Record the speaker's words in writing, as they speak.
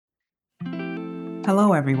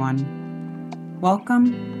Hello, everyone.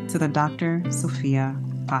 Welcome to the Dr. Sophia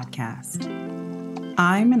podcast.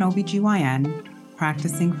 I'm an OBGYN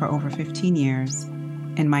practicing for over 15 years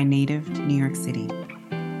in my native New York City.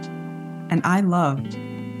 And I love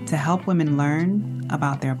to help women learn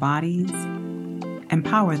about their bodies,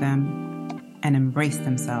 empower them, and embrace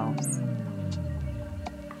themselves.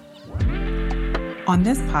 On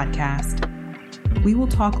this podcast, we will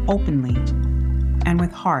talk openly and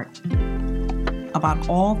with heart about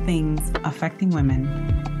all things affecting women,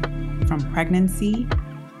 from pregnancy,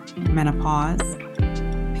 menopause,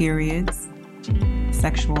 periods,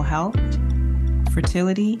 sexual health,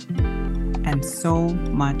 fertility, and so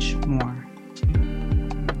much more.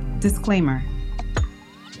 Disclaimer: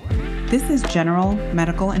 this is general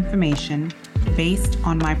medical information based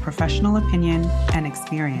on my professional opinion and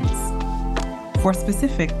experience. For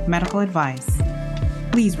specific medical advice,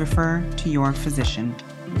 please refer to your physician.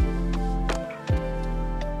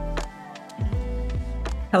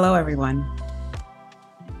 Hello, everyone.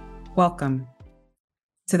 Welcome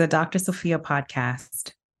to the Dr. Sophia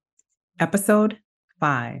podcast, episode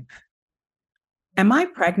 5. Am I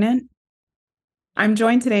pregnant? I'm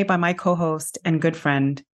joined today by my co-host and good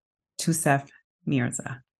friend, Touseef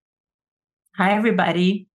Mirza. Hi,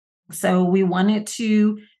 everybody. So we wanted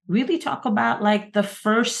to really talk about the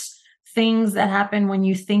first things that happen when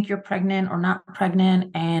you think you're pregnant or not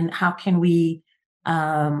pregnant, and how can we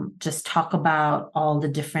just talk about all the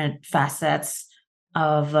different facets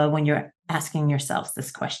of when you're asking yourselves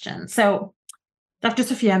this question. So, Dr.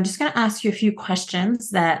 Sophia, I'm just going to ask you a few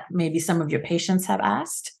questions that maybe some of your patients have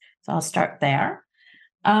asked. So I'll start there.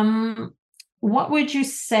 What would you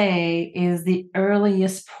say is the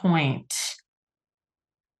earliest point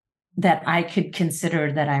that I could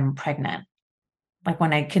consider that I'm pregnant? Like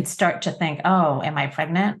when I could start to think, oh, am I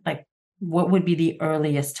pregnant? Like, what would be the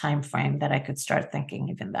earliest time frame that I could start thinking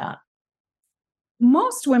even that?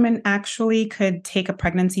 Most women actually could take a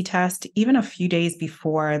pregnancy test even a few days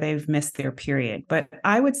before they've missed their period. But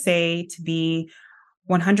I would say, to be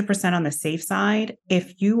 100% on the safe side,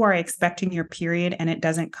 if you are expecting your period and it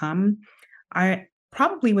doesn't come,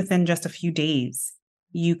 probably within just a few days,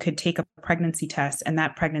 you could take a pregnancy test, and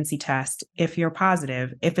that pregnancy test, if you're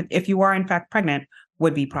positive, if you are in fact pregnant,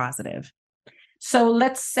 would be positive. So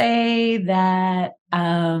let's say that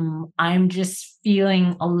I'm just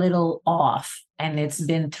feeling a little off, and it's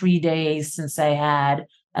been 3 days since I had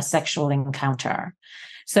a sexual encounter.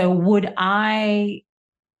 So would I,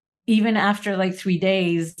 even after 3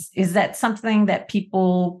 days, is that something that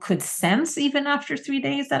people could sense even after 3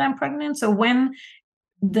 days that I'm pregnant? So when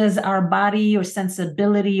does our body or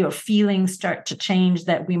sensibility or feelings start to change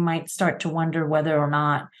that we might start to wonder whether or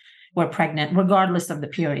not we're pregnant, regardless of the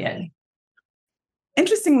period?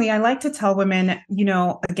 Interestingly, I like to tell women,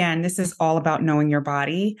 again, this is all about knowing your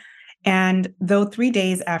body. And though 3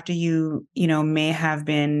 days after you may have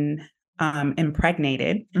been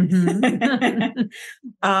impregnated,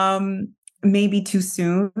 maybe too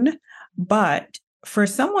soon, but for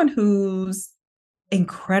someone who's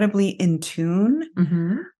incredibly in tune,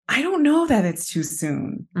 I don't know that it's too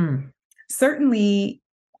soon. Certainly,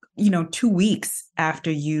 2 weeks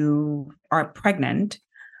after you are pregnant,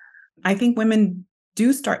 I think women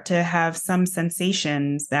do start to have some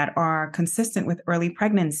sensations that are consistent with early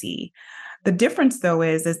pregnancy. The difference, though,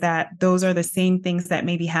 is that those are the same things that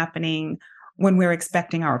may be happening when we're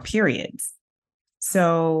expecting our periods.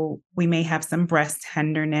 So we may have some breast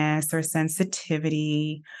tenderness or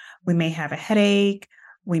sensitivity. We may have a headache.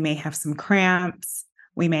 We may have some cramps.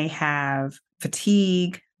 We may have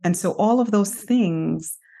fatigue. And so all of those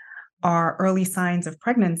things are early signs of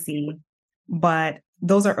pregnancy, but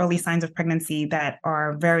those are early signs of pregnancy that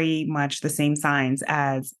are very much the same signs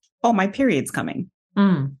as, oh, my period's coming.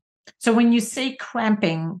 So when you say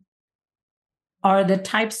cramping, are the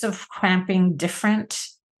types of cramping different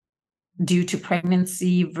due to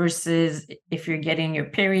pregnancy versus if you're getting your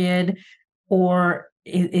period? Or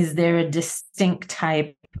is there a distinct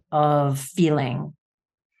type of feeling?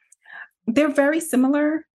 They're very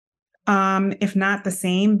similar, if not the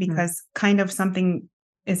same, because kind of something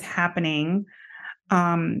is happening.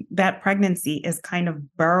 That pregnancy is kind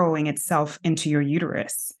of burrowing itself into your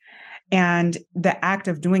uterus. And the act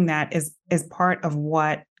of doing that is part of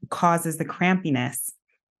what causes the crampiness.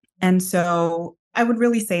 And so I would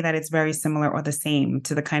really say that it's very similar or the same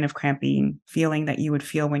to the kind of cramping feeling that you would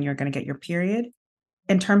feel when you're going to get your period.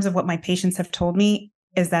 In terms of what my patients have told me,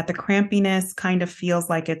 is that the crampiness kind of feels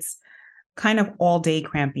like it's kind of all day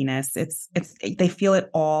crampiness. They feel it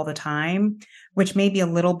all the time, which may be a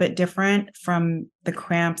little bit different from the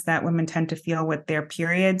cramps that women tend to feel with their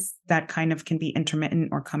periods. That kind of can be intermittent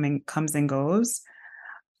or comes and goes.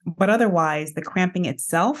 But otherwise, the cramping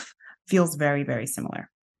itself feels very, very similar,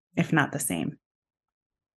 if not the same.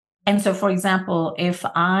 And so, for example, if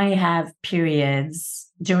I have periods,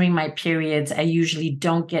 during my periods, I usually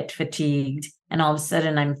don't get fatigued, and all of a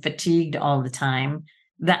sudden I'm fatigued all the time.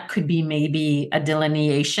 That could be maybe a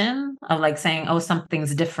delineation of like saying, oh,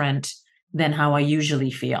 something's different than how I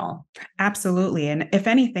usually feel. Absolutely. And if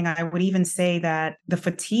anything, I would even say that the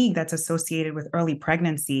fatigue that's associated with early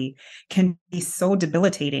pregnancy can be so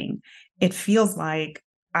debilitating. It feels like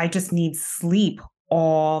I just need sleep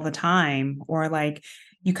all the time, or like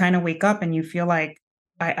you kind of wake up and you feel like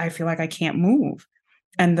I feel like I can't move.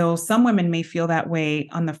 And though some women may feel that way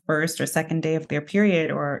on the first or second day of their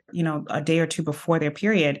period, or, a day or two before their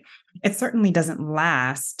period, it certainly doesn't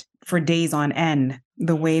last for days on end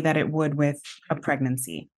the way that it would with a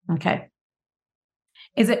pregnancy. Okay.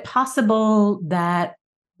 Is it possible that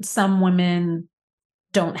some women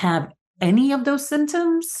don't have any of those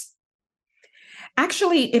symptoms?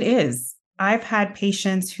 Actually, it is. I've had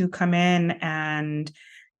patients who come in and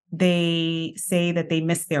they say that they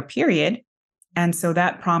missed their period. And so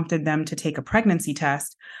that prompted them to take a pregnancy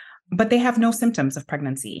test, but they have no symptoms of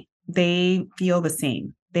pregnancy. They feel the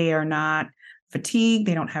same. They are not fatigued.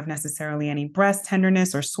 They don't have necessarily any breast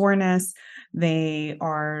tenderness or soreness. They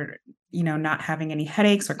are, not having any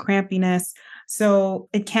headaches or crampiness. So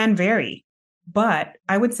it can vary. But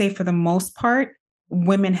I would say for the most part,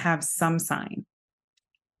 women have some sign.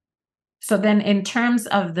 So then in terms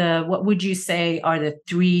of what would you say are the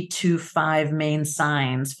 3 to 5 main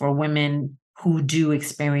signs for women who do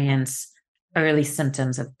experience early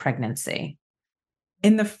symptoms of pregnancy?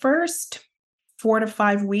 In the first 4 to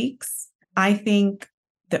 5 weeks, I think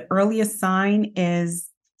the earliest sign is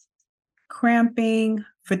cramping,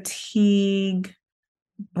 fatigue,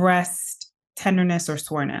 breast tenderness or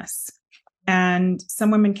soreness. And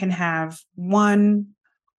some women can have one,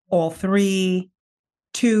 all three,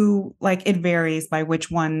 two, like it varies by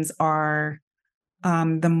which ones are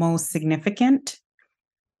the most significant.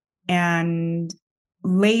 And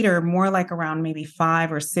later, more like around maybe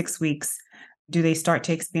 5 or 6 weeks, do they start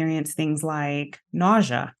to experience things like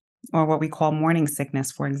nausea, or what we call morning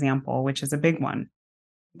sickness, for example, which is a big one.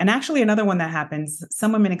 And actually, another one that happens,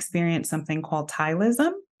 some women experience something called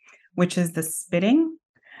tylism, which is the spitting.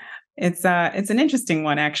 It's an interesting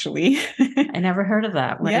one, actually. I never heard of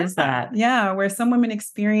that. What is that? Yeah, where some women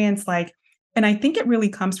experience and I think it really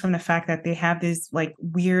comes from the fact that they have these like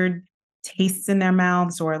weird tastes in their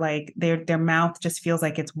mouths, or like their mouth just feels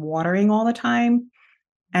like it's watering all the time.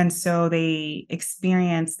 And so they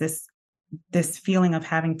experience this feeling of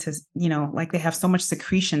having to, like they have so much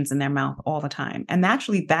secretions in their mouth all the time. And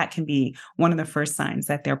actually that can be one of the first signs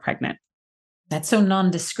that they're pregnant. That's so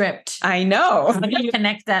nondescript. I know. How do you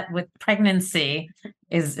connect that with pregnancy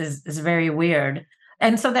is very weird.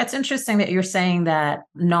 And so that's interesting that you're saying that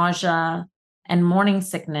nausea and morning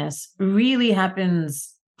sickness really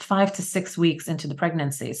happens 5 to 6 weeks into the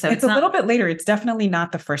pregnancy. So it's a little bit later. It's definitely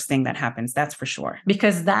not the first thing that happens. That's for sure.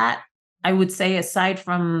 Because that, I would say, aside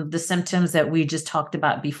from the symptoms that we just talked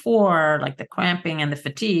about before, like the cramping and the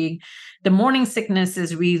fatigue, the morning sickness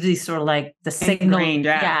is really sort of like the signal.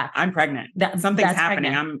 Yeah, I'm pregnant. Something's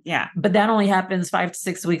happening. Pregnant. But that only happens 5 to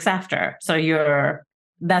 6 weeks after. So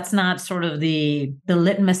that's not sort of the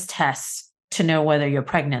litmus test to know whether you're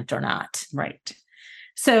pregnant or not. Right.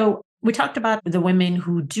 So we talked about the women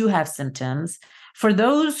who do have symptoms. For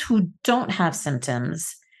those who don't have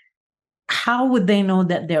symptoms, how would they know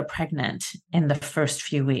that they're pregnant in the first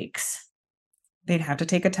few weeks? They'd have to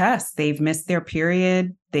take a test. They've missed their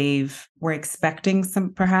period. Were expecting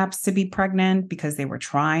perhaps to be pregnant because they were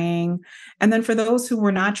trying. And then for those who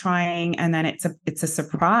were not trying, and then it's a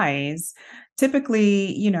surprise,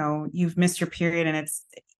 typically, you've missed your period, and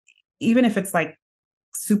even if it's like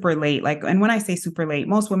super late, and when I say super late,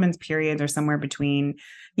 most women's periods are somewhere between,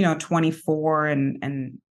 24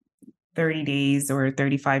 and 30 days or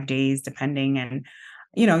 35 days, depending. And,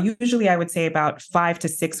 usually I would say about 5 to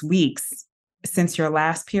 6 weeks since your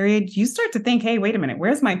last period, you start to think, hey, wait a minute,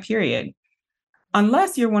 where's my period?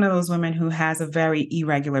 Unless you're one of those women who has a very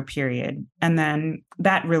irregular period. And then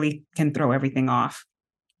that really can throw everything off.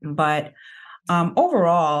 But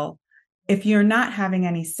overall, if you're not having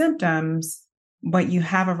any symptoms, but you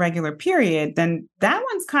have a regular period, then that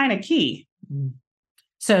one's kind of key.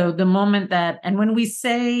 So the moment and when we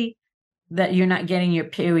say that you're not getting your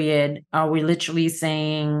period, are we literally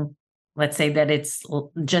saying, let's say that it's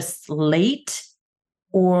just late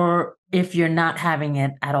or if you're not having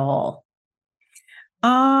it at all?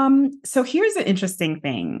 So here's an interesting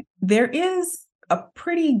thing. There is a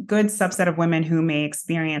pretty good subset of women who may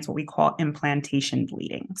experience what we call implantation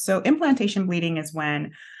bleeding. So implantation bleeding is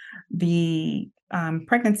when the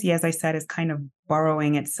pregnancy, as I said, is kind of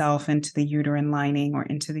burrowing itself into the uterine lining or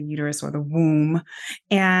into the uterus or the womb.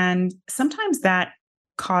 And sometimes that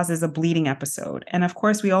causes a bleeding episode. And of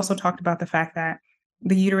course, we also talked about the fact that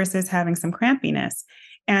the uterus is having some crampiness.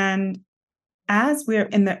 And as we're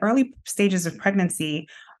in the early stages of pregnancy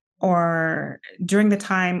or during the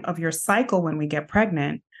time of your cycle when we get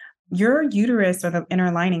pregnant, your uterus or the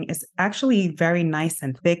inner lining is actually very nice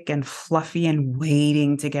and thick and fluffy and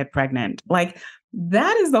waiting to get pregnant. Like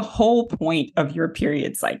that is the whole point of your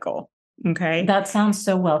period cycle. Okay. That sounds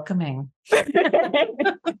so welcoming.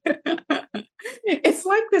 It's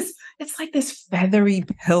like this feathery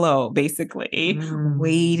pillow, basically,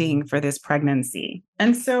 waiting for this pregnancy.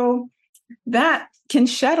 And so that can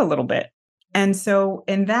shed a little bit. And so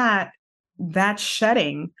in that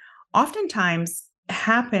shedding oftentimes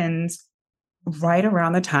happens right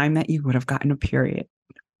around the time that you would have gotten a period,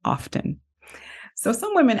 often. So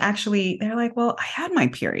some women actually, they're like, well, I had my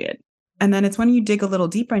period. And then it's when you dig a little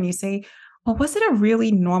deeper and you say, well, was it a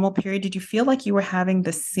really normal period? Did you feel like you were having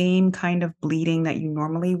the same kind of bleeding that you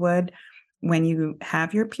normally would when you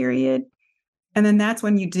have your period? And then that's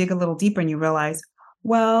when you dig a little deeper and you realize,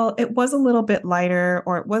 well, it was a little bit lighter,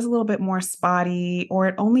 or it was a little bit more spotty, or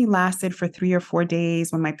it only lasted for 3 or 4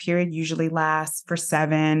 days when my period usually lasts for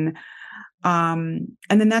 7. And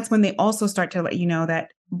then that's when they also start to let you know that,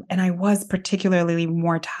 and I was particularly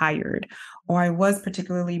more tired, or I was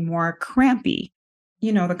particularly more crampy.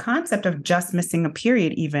 You know, the concept of just missing a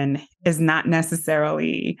period even is not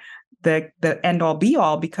necessarily the end all be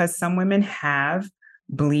all, because some women have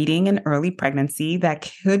bleeding in early pregnancy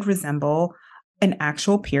that could resemble an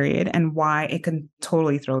actual period, and why it can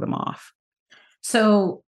totally throw them off.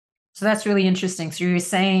 So that's really interesting. So you're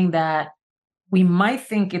saying that we might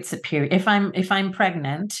think it's a period. If I'm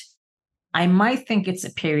pregnant, I might think it's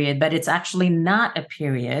a period, but it's actually not a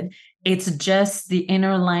period. It's just the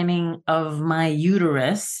inner lining of my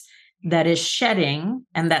uterus that is shedding,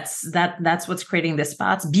 and that's what's creating the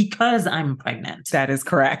spots because I'm pregnant. That is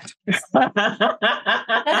correct. That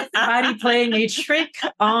is body playing a trick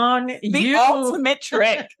on you. The ultimate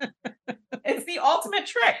trick. It's the ultimate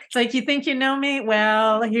trick. It's like, you think you know me?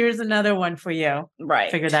 Well, here's another one for you. Right.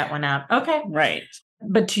 Figure that one out. Okay. Right.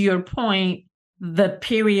 But to your point, the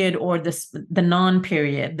period or the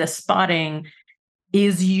non-period, the spotting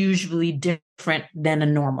is usually different than a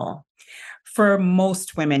normal. For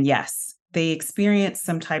most women, yes. They experience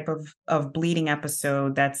some type of bleeding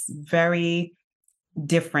episode that's very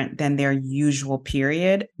different than their usual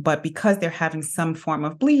period. But because they're having some form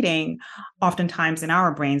of bleeding, oftentimes in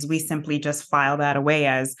our brains, we simply just file that away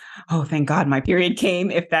as, oh, thank God my period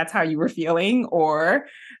came, if that's how you were feeling, or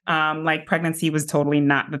like pregnancy was totally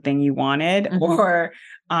not the thing you wanted, or,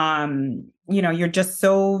 you're just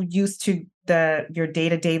so used to your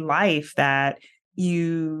day-to-day life that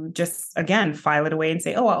you just, again, file it away and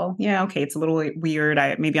say, oh, well, yeah, okay, it's a little weird.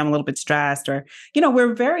 Maybe I'm a little bit stressed, or,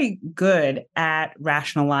 we're very good at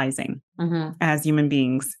rationalizing as human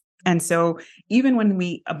beings. And so even when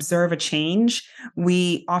we observe a change,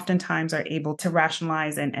 we oftentimes are able to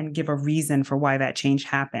rationalize and give a reason for why that change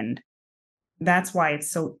happened. That's why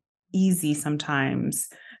it's so easy sometimes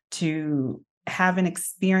to have an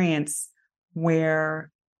experience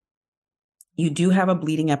where you do have a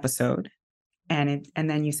bleeding episode, and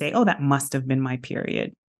then you say, oh, that must have been my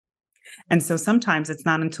period. And so sometimes it's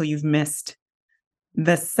not until you've missed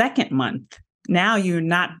the second month. Now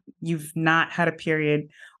you've not had a period,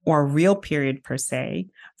 or a real period per se,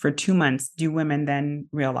 for 2 months. Do women then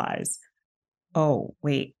realize, oh,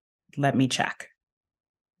 wait, let me check.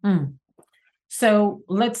 So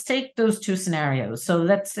let's take those two scenarios. So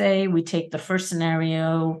let's say we take the first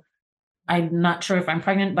scenario. I'm not sure if I'm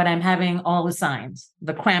pregnant, but I'm having all the signs,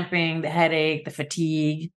 the cramping, the headache, the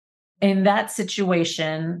fatigue. In that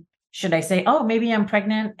situation, should I say, oh, maybe I'm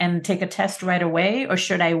pregnant and take a test right away? Or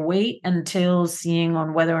should I wait until seeing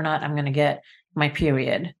on whether or not I'm going to get my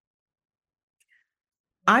period?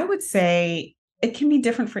 I would say it can be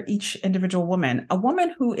different for each individual woman. A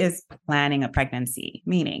woman who is planning a pregnancy,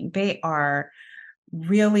 meaning they are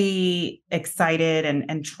really excited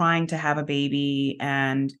and trying to have a baby,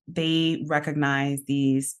 and they recognize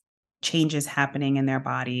these changes happening in their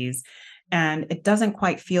bodies, and it doesn't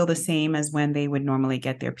quite feel the same as when they would normally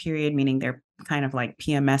get their period, meaning they're kind of like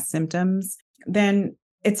PMS symptoms, then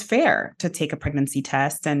it's fair to take a pregnancy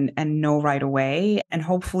test and know right away. And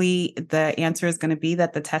hopefully the answer is going to be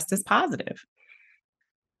that the test is positive.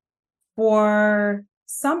 For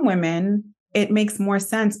some women, it makes more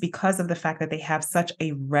sense because of the fact that they have such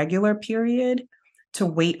a regular period to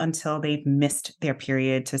wait until they've missed their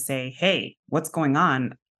period to say, hey, what's going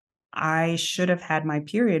on? I should have had my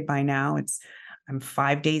period by now. I'm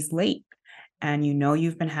 5 days late. And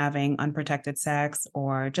you've been having unprotected sex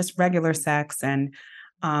or just regular sex, and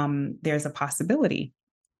there's a possibility.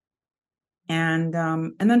 And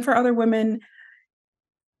then for other women,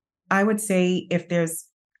 I would say if there's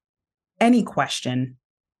any question,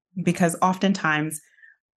 because oftentimes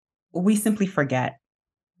we simply forget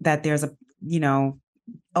that there's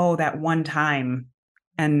that one time,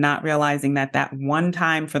 and not realizing that that one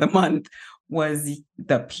time for the month was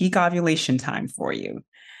the peak ovulation time for you.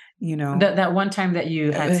 That one time that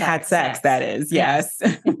you had sex, that is, yes.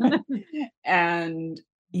 And,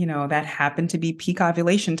 that happened to be peak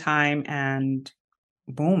ovulation time, and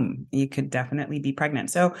boom, you could definitely be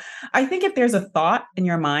pregnant. So I think if there's a thought in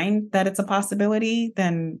your mind that it's a possibility,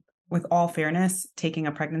 then with all fairness, taking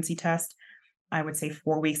a pregnancy test, I would say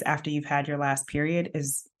 4 weeks after you've had your last period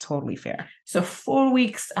is totally fair. So 4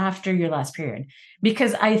 weeks after your last period,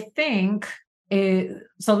 because I think,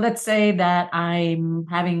 so let's say that I'm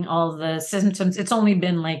having all the symptoms. It's only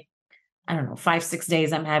been like, I don't know, 5-6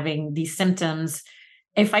 days I'm having these symptoms.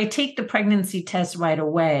 If I take the pregnancy test right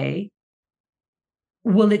away,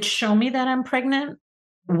 will it show me that I'm pregnant?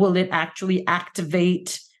 Will it actually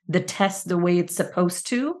activate the test the way it's supposed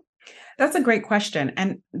to? That's a great question.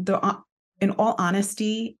 And in all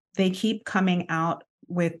honesty, they keep coming out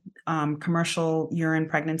with commercial urine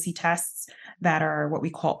pregnancy tests that are what we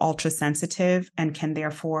call ultra sensitive and can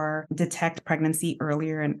therefore detect pregnancy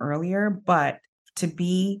earlier and earlier. But to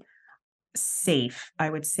be safe, I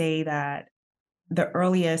would say that the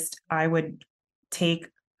earliest I would take,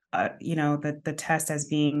 the test as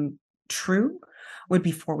being true would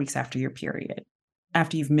be 4 weeks after your period,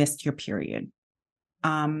 after you've missed your period.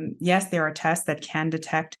 Yes, there are tests that can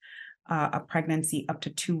detect a pregnancy up to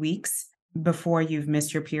 2 weeks before you've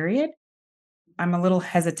missed your period. I'm a little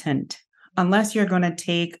hesitant unless you're going to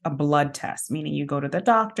take a blood test, meaning you go to the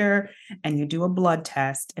doctor and you do a blood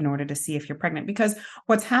test in order to see if you're pregnant. Because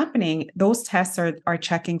what's happening, those tests are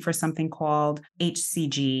checking for something called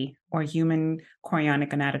HCG, or human chorionic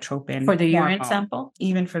gonadotropin. For the urine sample?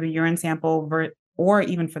 Even for the urine sample, or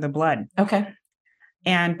even for the blood. Okay.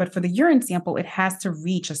 But for the urine sample, it has to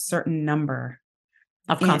reach a certain number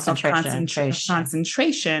of concentration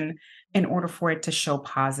in order for it to show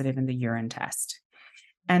positive in the urine test.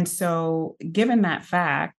 And so given that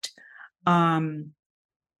fact,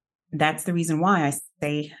 that's the reason why I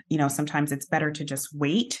say, sometimes it's better to just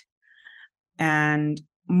wait. And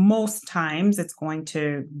most times it's going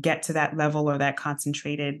to get to that level or that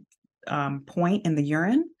concentrated point in the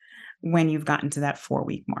urine when you've gotten to that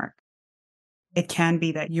 4-week mark. It can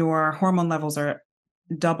be that your hormone levels are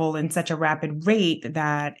double in such a rapid rate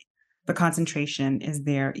that the concentration is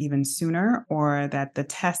there even sooner, or that the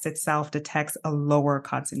test itself detects a lower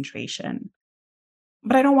concentration.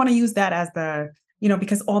 But I don't want to use that as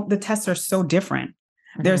because all the tests are so different.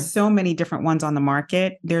 Mm-hmm. There's so many different ones on the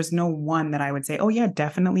market. There's no one that I would say, oh yeah,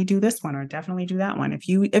 definitely do this one or definitely do that one. If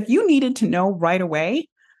you needed to know right away,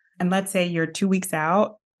 and let's say you're 2 weeks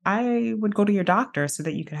out, I would go to your doctor so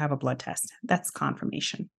that you could have a blood test. That's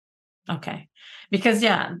confirmation. Okay. Because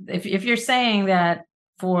if you're saying that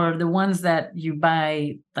for the ones that you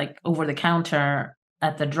buy like over the counter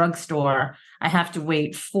at the drugstore, I have to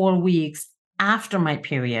wait 4 weeks after my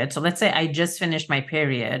period. So let's say I just finished my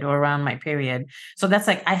period or around my period. So that's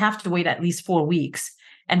like, I have to wait at least 4 weeks.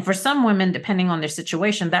 And for some women, depending on their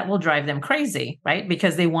situation, that will drive them crazy, right?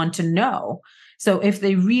 Because they want to know. So if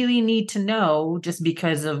they really need to know just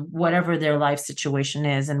because of whatever their life situation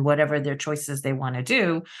is and whatever their choices they want to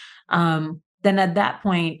do, then at that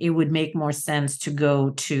point, it would make more sense to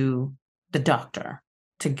go to the doctor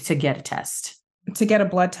to get a test. To get a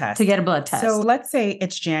blood test. To get a blood test. So let's say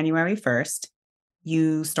it's January 1st,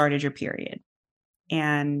 you started your period,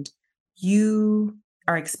 and you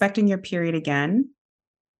are expecting your period again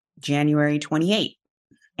January 28th,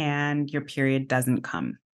 and your period doesn't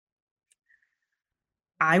come.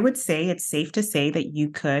 I would say it's safe to say that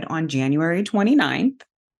you could, on January 29th,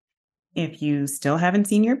 if you still haven't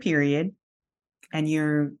seen your period and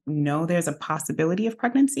there's a possibility of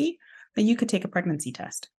pregnancy, that you could take a pregnancy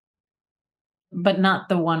test. But not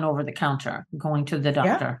the one over the counter, going to the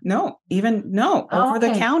doctor. Yeah, over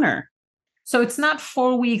the counter. So it's not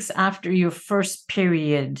 4 weeks after your first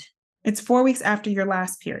period. It's 4 weeks after your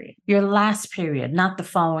last period. Your last period, not the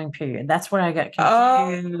following period. That's where I got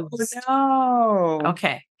confused. Oh, no.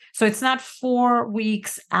 Okay. So it's not 4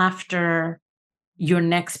 weeks after your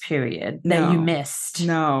next period that you missed.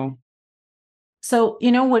 No. So,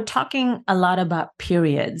 we're talking a lot about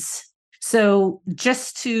periods. So,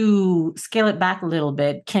 just to scale it back a little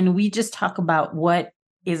bit, can we just talk about what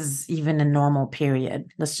is even a normal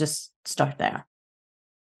period? Let's just start there.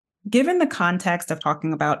 Given the context of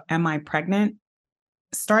talking about, am I pregnant?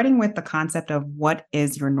 Starting with the concept of what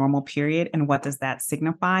is your normal period and what does that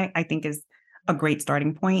signify, I think is a great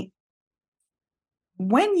starting point.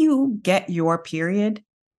 When you get your period,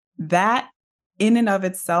 that in and of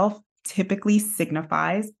itself typically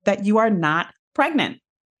signifies that you are not pregnant.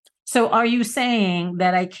 So, are you saying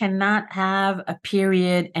that I cannot have a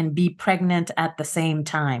period and be pregnant at the same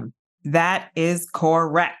time? That is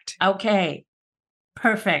correct. Okay,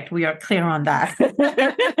 perfect. We are clear on that.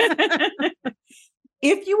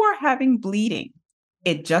 If you are having bleeding,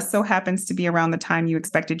 it just so happens to be around the time you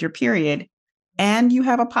expected your period, and you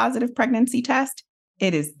have a positive pregnancy test,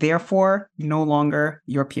 it is therefore no longer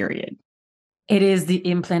your period. It is the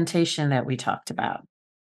implantation that we talked about.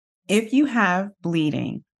 If you have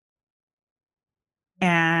bleeding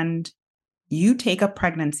and you take a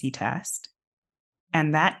pregnancy test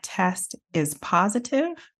and that test is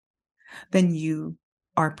positive, then you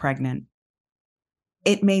are pregnant.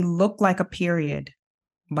 It may look like a period,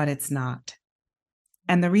 but it's not.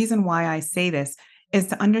 And the reason why I say this is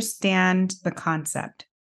to understand the concept.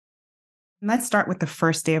 Let's start with the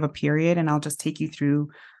first day of a period, and I'll just take you through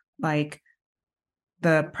like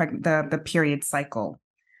the period cycle.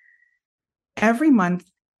 Every month,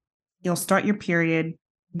 you'll start your period.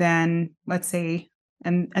 Then let's say,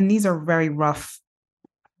 and these are very rough.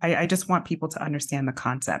 I just want people to understand the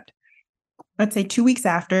concept. Let's say 2 weeks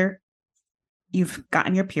after you've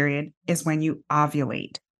gotten your period is when you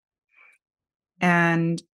ovulate.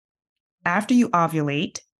 And after you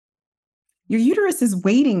ovulate, your uterus is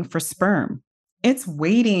waiting for sperm. It's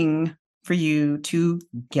waiting for you to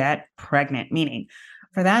get pregnant, meaning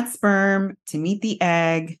for that sperm to meet the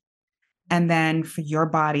egg and then for your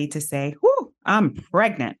body to say, whoo, I'm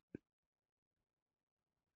pregnant.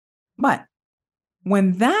 But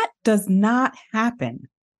when that does not happen,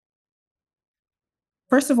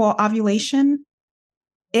 first of all, ovulation,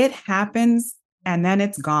 it happens and then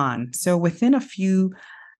it's gone. So within a few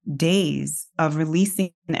days of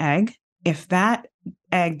releasing an egg, if that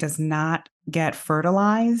egg does not get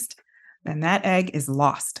fertilized, then that egg is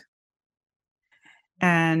lost.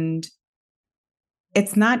 And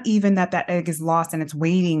it's not even that egg is lost and it's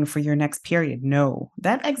waiting for your next period. No,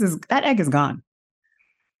 that egg is gone.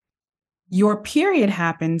 Your period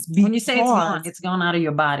happens because when you say it's gone out of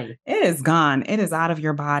your body. It is gone. It is out of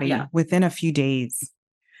your body within a few days.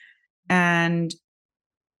 And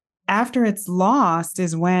after it's lost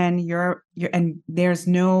is when you're and there's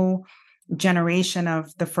no generation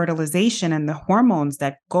of the fertilization and the hormones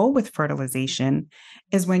that go with fertilization,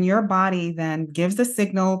 is when your body then gives a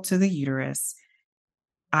signal to the uterus,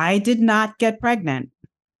 I did not get pregnant.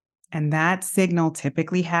 And that signal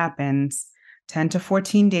typically happens 10 to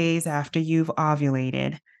 14 days after you've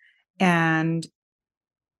ovulated. And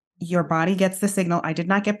your body gets the signal, I did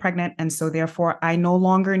not get pregnant. And so therefore, I no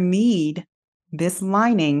longer need this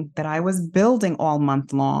lining that I was building all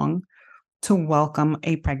month long to welcome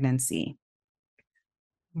a pregnancy.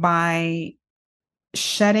 By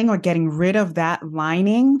shedding or getting rid of that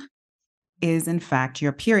lining is in fact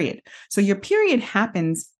your period. So your period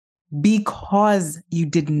happens because you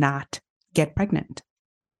did not get pregnant.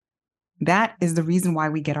 That is the reason why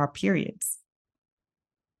we get our periods.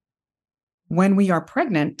 When we are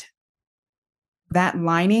pregnant, that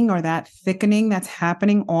lining or that thickening that's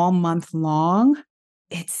happening all month long,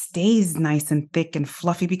 it stays nice and thick and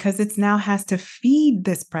fluffy because it now has to feed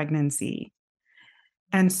this pregnancy.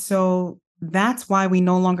 And so that's why we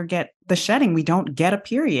no longer get the shedding. We don't get a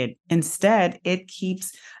period. Instead,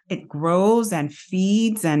 it grows and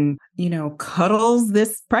feeds and, cuddles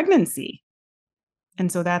this pregnancy.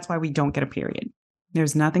 And so that's why we don't get a period.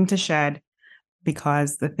 There's nothing to shed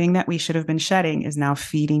because the thing that we should have been shedding is now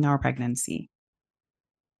feeding our pregnancy.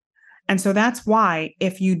 And so that's why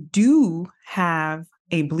if you do have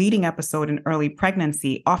a bleeding episode in early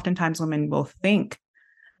pregnancy, oftentimes women will think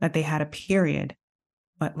that they had a period.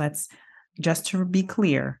 But just to be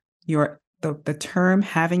clear, the term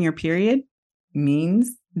having your period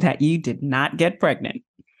means that you did not get pregnant.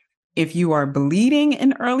 If you are bleeding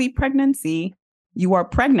in early pregnancy, you are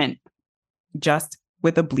pregnant, just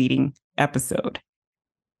with a bleeding episode.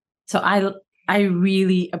 So I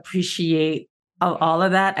really appreciate all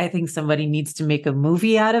of that. I think somebody needs to make a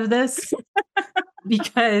movie out of this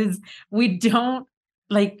because we don't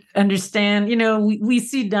understand, we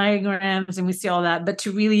see diagrams and we see all that, but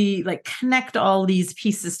to really connect all these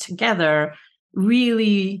pieces together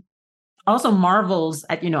really also marvels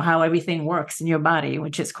at, how everything works in your body,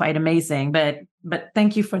 which is quite amazing. But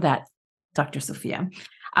thank you for that, Dr. Sophia.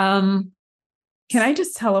 Can I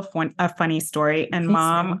just tell a funny story? And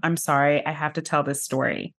Mom, do. I'm sorry, I have to tell this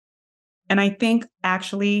story. And I think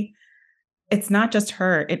actually it's not just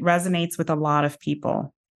her, it resonates with a lot of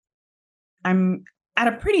people. I'm at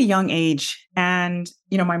a pretty young age, and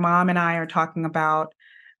my mom and I are talking about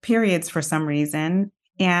periods for some reason,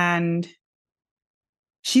 and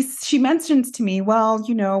she mentions to me, well,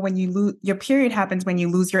 when you lose your period happens when you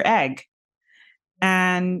lose your egg.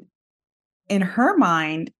 And in her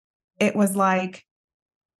mind, it was like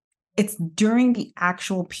it's during the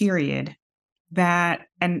actual period that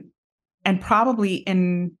and probably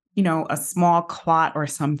in a small clot or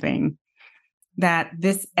something, that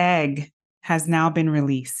this egg has now been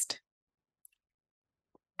released.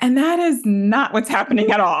 And that is not what's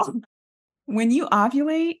happening at all. When you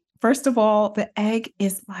ovulate, first of all, the egg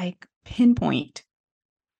is like pinpoint.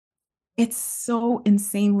 It's so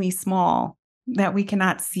insanely small that we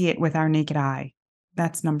cannot see it with our naked eye.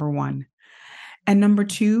 That's number one. And number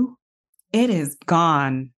two, it is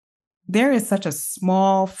gone. There is such a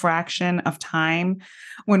small fraction of time.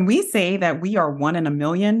 When we say that we are 1 in a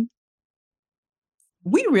million,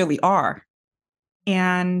 we really are.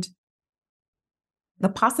 And the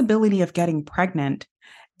possibility of getting pregnant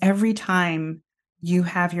every time you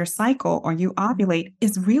have your cycle or you ovulate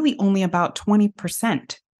is really only about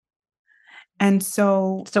 20%. And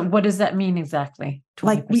so what does that mean exactly? 20%?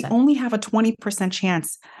 Like we only have a 20%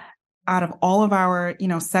 chance out of all of our,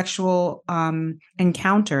 sexual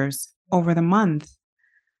encounters over the month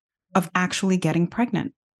of actually getting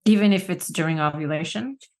pregnant. Even if it's during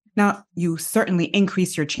ovulation? Now, you certainly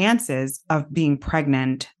increase your chances of being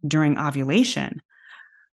pregnant during ovulation.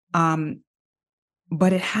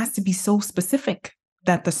 But it has to be so specific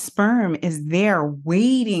that the sperm is there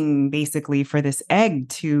waiting basically for this egg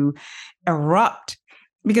to erupt,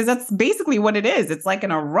 because that's basically what it is. It's like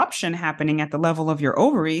an eruption happening at the level of your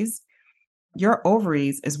ovaries. Your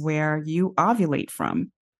ovaries is where you ovulate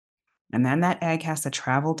from. And then that egg has to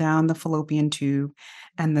travel down the fallopian tube,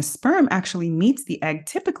 and the sperm actually meets the egg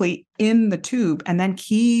typically in the tube and then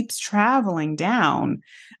keeps traveling down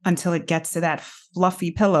until it gets to that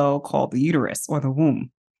fluffy pillow called the uterus or the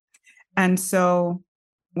womb. And so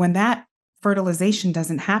when that fertilization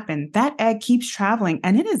doesn't happen, that egg keeps traveling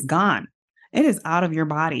and it is gone. It is out of your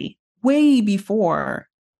body way before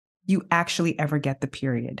you actually ever get the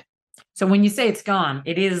period. So when you say it's gone,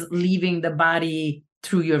 it is leaving the body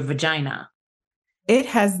through your vagina. It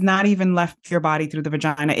has not even left your body through the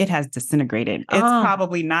vagina. It has disintegrated. It's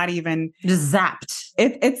probably not even just zapped.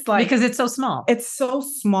 It's like, because it's so small. It's so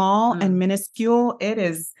small and minuscule. It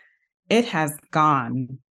has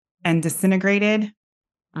gone and disintegrated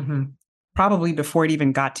probably before it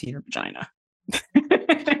even got to your vagina.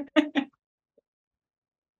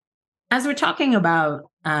 As we're talking about,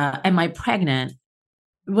 am I pregnant?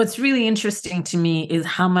 What's really interesting to me is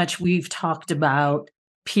how much we've talked about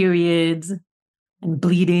periods and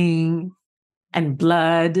bleeding and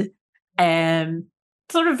blood, and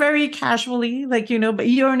sort of very casually, like, but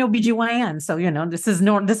you're an OBGYN. So,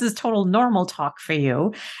 this is total normal talk for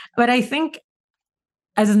you. But I think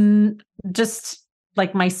just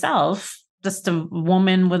like myself, just a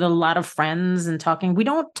woman with a lot of friends and talking, we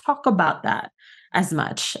don't talk about that as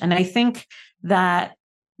much. And I think that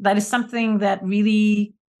is something that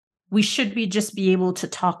really we should just be able to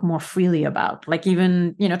talk more freely about. Like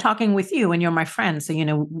even, talking with you, and you're my friend. So,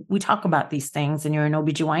 we talk about these things, and you're an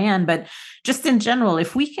OBGYN, but just in general,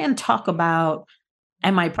 if we can talk about,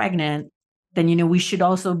 am I pregnant? Then, we should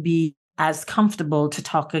also be as comfortable to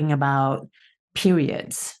talking about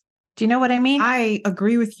periods. Do you know what I mean? I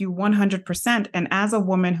agree with you 100%. And as a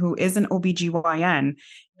woman who is an OBGYN,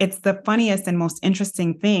 it's the funniest and most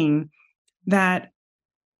interesting thing that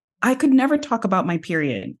I could never talk about my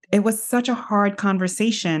period. It was such a hard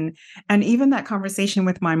conversation. And even that conversation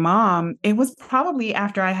with my mom, it was probably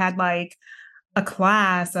after I had like a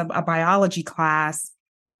class, a biology class,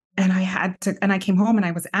 and I came home and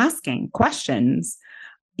I was asking questions,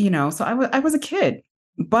 so I was a kid.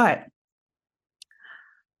 But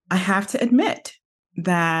I have to admit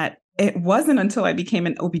that it wasn't until I became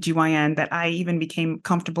an OBGYN that I even became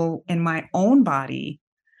comfortable in my own body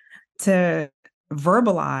to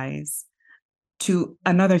verbalize to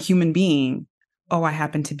another human being, oh, I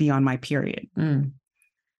happen to be on my period. And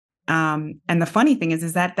the funny thing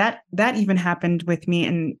is that even happened with me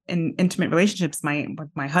in intimate relationships. With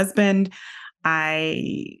my husband,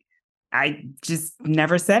 I just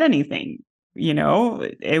never said anything.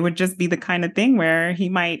 It would just be the kind of thing where he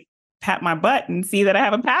might pat my butt and see that I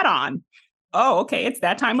have a pad on. oh, okay, it's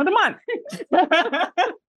that time of the month.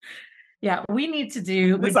 Yeah, we need to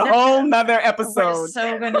do. It's a whole nother episode. We're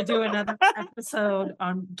so going to do another episode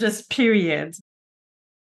on just periods.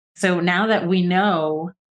 So now that we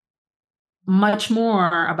know much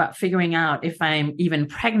more about figuring out if I'm even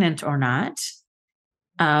pregnant or not,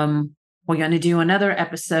 we're going to do another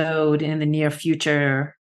episode in the near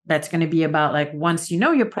future that's going to be about like, once you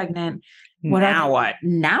know you're pregnant, what else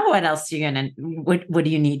are you going to, what do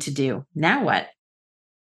you need to do? Now what?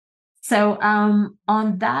 So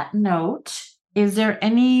on that note, is there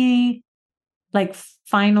any like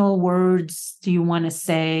final words do you want to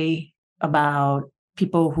say about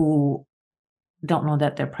people who don't know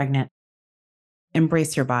that they're pregnant?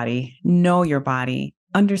 Embrace your body, know your body,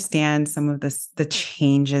 understand some of the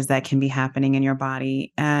changes that can be happening in your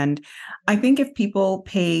body. And I think if people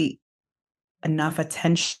pay enough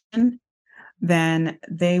attention, then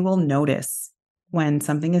they will notice when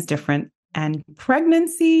something is different, and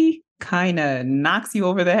pregnancy kind of knocks you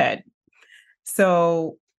over the head.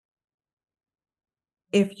 So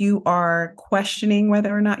if you are questioning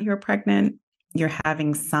whether or not you're pregnant, you're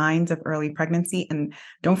having signs of early pregnancy, and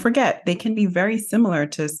don't forget, they can be very similar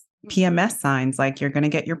to PMS signs, like you're going to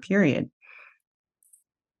get your period.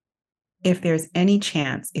 If there's any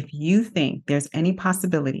chance, if you think there's any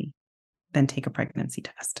possibility, then take a pregnancy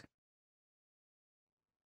test.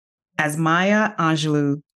 As Maya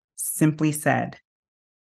Angelou simply said,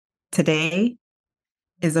 today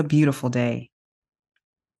is a beautiful day.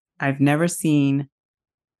 I've never seen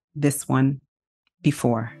this one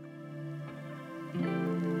before.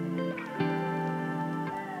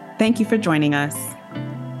 Thank you for joining us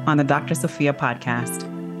on the Dr. Sophia podcast.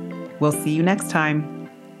 We'll see you next time.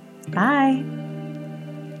 Bye.